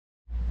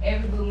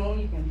Every blue moon,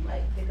 you can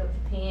like pick up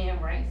the pen,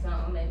 write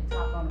something, maybe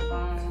talk on the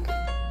phone,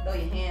 throw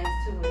your hands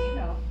to it, you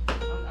know.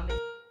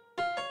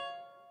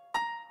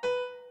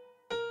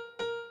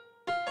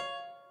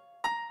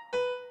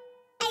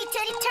 Hey,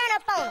 Teddy, turn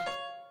up on him.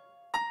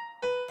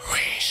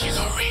 Rizz, she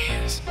gon'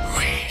 Rizz.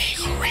 Rizz,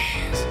 he gon'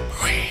 Rizz.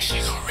 Rizz, she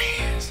gon'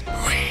 Rizz.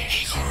 Rizz,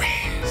 he gon'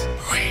 Rizz.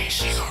 Rizz,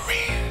 she gon'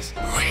 Rizz.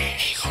 Rizz,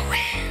 he gon'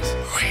 Rizz.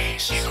 Rizz,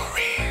 she gon'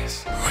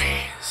 Rizz.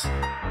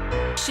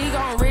 Rizz. She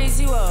gon' raise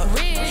you up.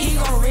 He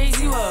gon'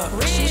 raise you up.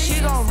 She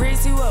gon'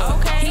 raise you up.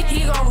 Okay.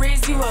 He gon'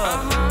 raise you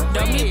up.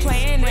 Don't be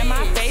playing in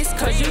my face,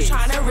 cause you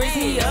tryna raise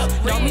me up.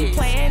 Don't be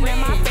playing in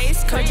my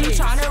face, cause you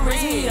tryna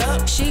raise me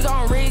up. She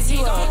gon' raise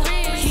you up.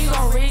 He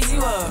gon' raise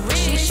you up.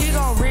 She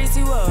gon' raise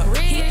you up.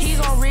 He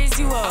gon' raise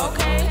you up.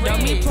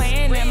 Don't be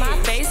playing in my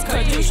face,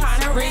 cause you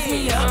tryna raise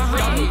me up.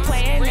 Don't be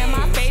playing in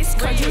my face,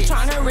 cause you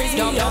tryna raise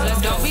me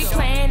up. Don't be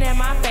playing in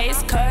my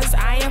face, cause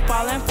I ain't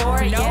falling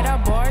for it. Yeah,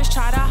 the boys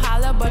try to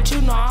holler, but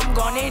you know I'm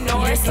gonna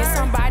ignore it. Get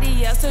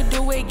somebody else to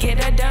do it,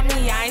 get a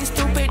dummy, I ain't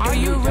stupid. Do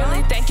you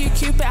really think you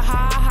Cupid?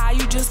 Ha,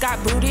 you just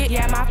got booted.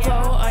 Yeah, my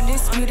flow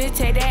undisputed,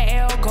 take that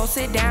L, go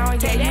sit down.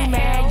 Yeah, you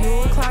mad,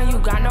 you a clown, you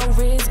got no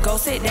Rizz, go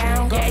sit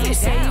down. Yeah, you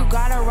say you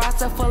got a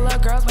roster full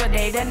of girls, but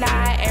they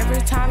deny.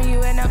 Every time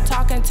you end up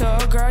talking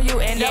to a girl, you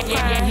end up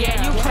crying.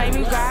 Yeah, you claim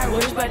you got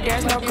Rizz, but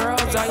there's no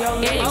girls on your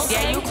list.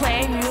 Yeah, you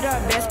claim you the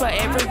best, but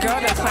every girl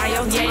decline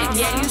your list.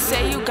 Yeah, you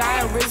say you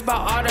got Rizz, but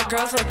all the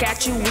girls look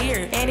at you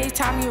weird.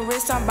 Anytime you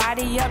Rizz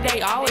somebody up,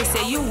 they always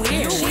say you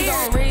weird. She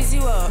gon' raise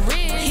you up.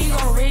 He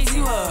gon' raise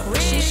you up.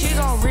 She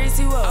gon' raise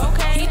you up.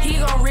 He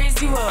gon'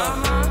 raise you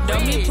up.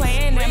 Don't be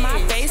playing in my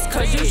face,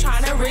 cause you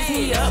tryna raise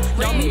me up.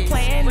 Don't be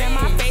playing in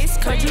my face,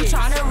 cause you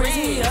tryna raise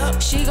me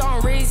up. She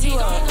gon' raise you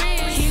up.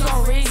 He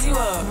gon' raise you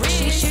up.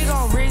 She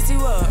gon' raise you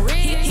up.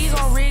 He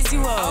gon' raise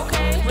you up.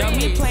 Don't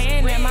be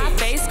playing in my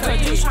face,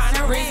 cause you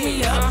tryna raise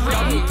me up.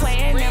 Don't be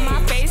playing in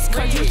my face,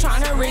 cause you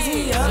tryna raise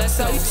me up.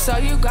 So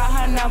you got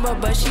her number,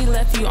 but she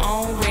left you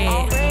on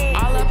red.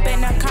 All up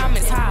in the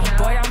comments,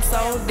 boy, I'm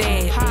so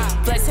dead.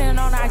 Flexing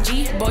on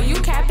IG, boy, you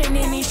capping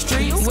in these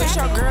streets. Wish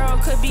your girl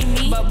could be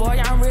me, but boy,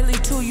 I'm really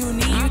too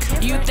unique.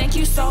 You think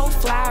you so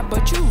fly,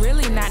 but you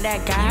really not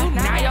that guy.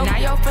 Now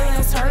your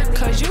feelings hurt,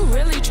 cause you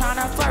really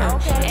tryna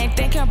flirt. Ain't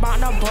thinking about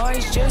no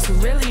boys, just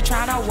really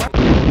tryna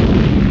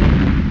work.